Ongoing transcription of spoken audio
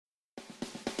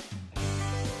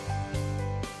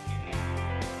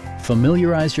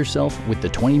Familiarize yourself with the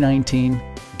 2019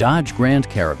 Dodge Grand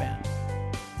Caravan.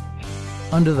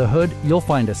 Under the hood, you'll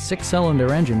find a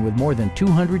 6-cylinder engine with more than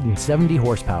 270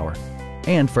 horsepower.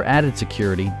 And for added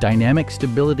security, dynamic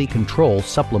stability control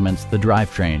supplements the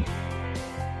drivetrain.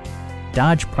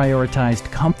 Dodge prioritized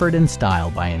comfort and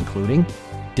style by including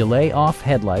delay-off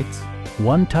headlights,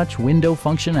 one-touch window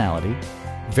functionality,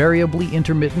 variably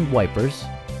intermittent wipers,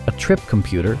 a trip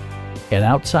computer, an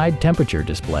outside temperature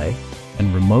display,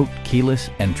 and remote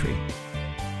keyless entry.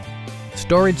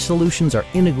 Storage solutions are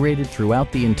integrated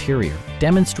throughout the interior,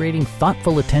 demonstrating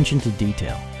thoughtful attention to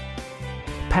detail.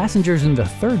 Passengers in the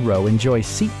third row enjoy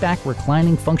seat-back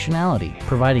reclining functionality,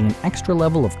 providing an extra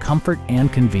level of comfort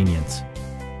and convenience.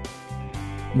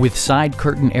 With side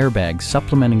curtain airbags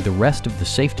supplementing the rest of the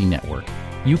safety network,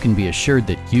 you can be assured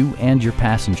that you and your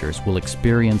passengers will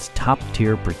experience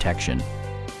top-tier protection.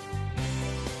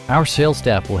 Our sales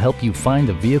staff will help you find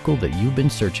the vehicle that you've been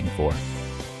searching for.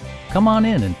 Come on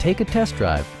in and take a test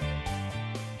drive.